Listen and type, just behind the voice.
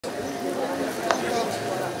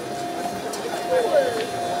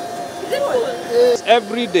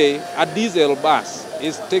Every day, a diesel bus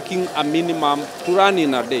is taking a minimum to run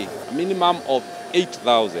in a day, a minimum of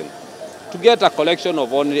 8,000 to get a collection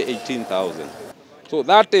of only 18,000. So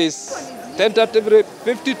that is tentatively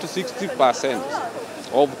 50 to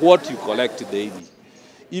 60% of what you collect daily.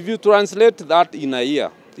 If you translate that in a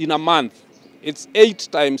year, in a month, it's 8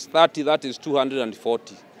 times 30, that is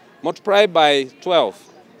 240. Multiply by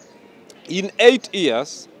 12. In 8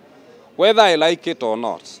 years, whether I like it or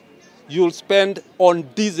not, you'll spend on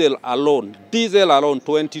diesel alone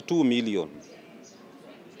 22 million.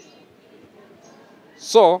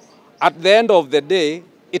 So, at the end of the day,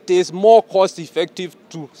 it is more cost effective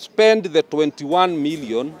to spend the 21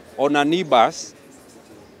 million on an e-bus,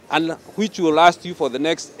 and which will last you for the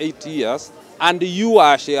next 8 years, and you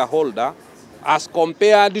are a shareholder, as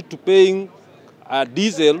compared to paying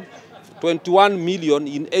diesel 21 million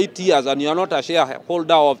in 8 years and you are not a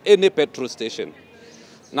shareholder of any petrol station.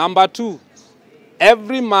 Number two,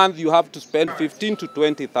 every month you have to spend 15 to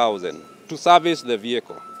 20,000 to service the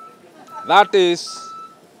vehicle. That is,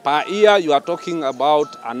 per year you are talking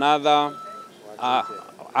about another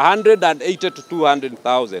 180 to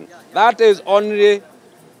 200,000. That is only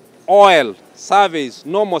oil, service,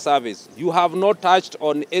 normal service. You have not touched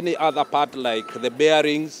on any other part like the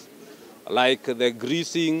bearings, like the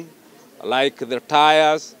greasing, like the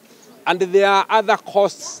tires, and there are other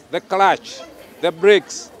costs, the clutch, the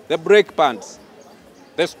brakes, the brake pads,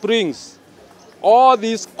 the springs. All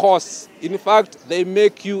these costs, in fact, they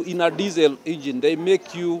make you, in a diesel engine, they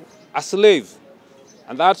make you a slave.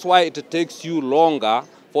 And that's why it takes you longer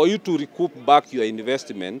for you to recoup back your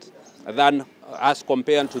investment than as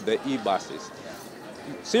compared to the e-buses.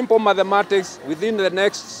 Simple mathematics, within the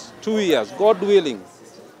next 2 years, God willing,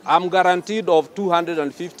 I'm guaranteed of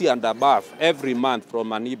 250 and above every month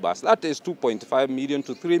from an e-bus. That is 2.5 million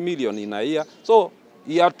to 3 million in a year. So,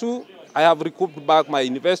 year 2, I have recouped back my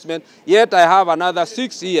investment, yet I have another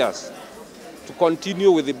 6 years to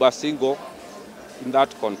continue with the Basingo in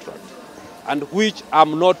that contract, and which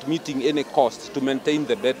I'm not meeting any cost to maintain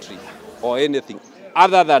the battery or anything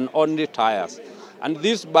other than only tires. And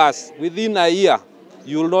this bus, within a year,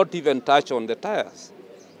 you will not even touch on the tires.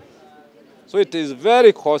 So it is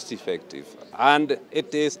very cost effective, and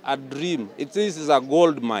it is a dream. This is a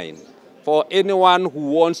gold mine for anyone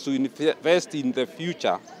who wants to invest in the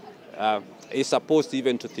future, is supposed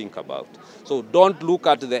even to think about. So don't look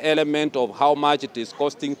at the element of how much it is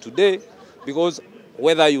costing today, because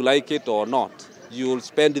whether you like it or not, you will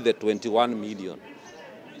spend the 21 million.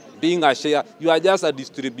 Being a share, you are just a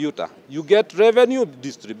distributor. You get revenue,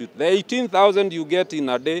 distribute. The 18,000 you get in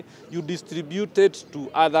a day, you distribute it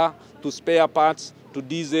to spare parts, to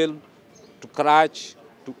diesel, to clutch.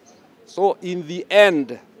 So in the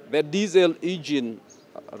end, the diesel engine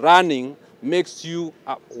running makes you,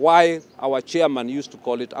 why our chairman used to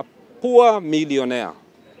call it, a poor millionaire.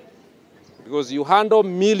 Because you handle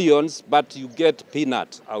millions, but you get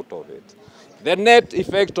peanuts out of it. The net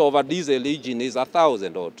effect of a diesel engine is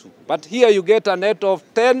 1,000 or 2. But here you get a net of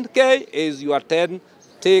 10K, is your 10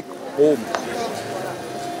 take home.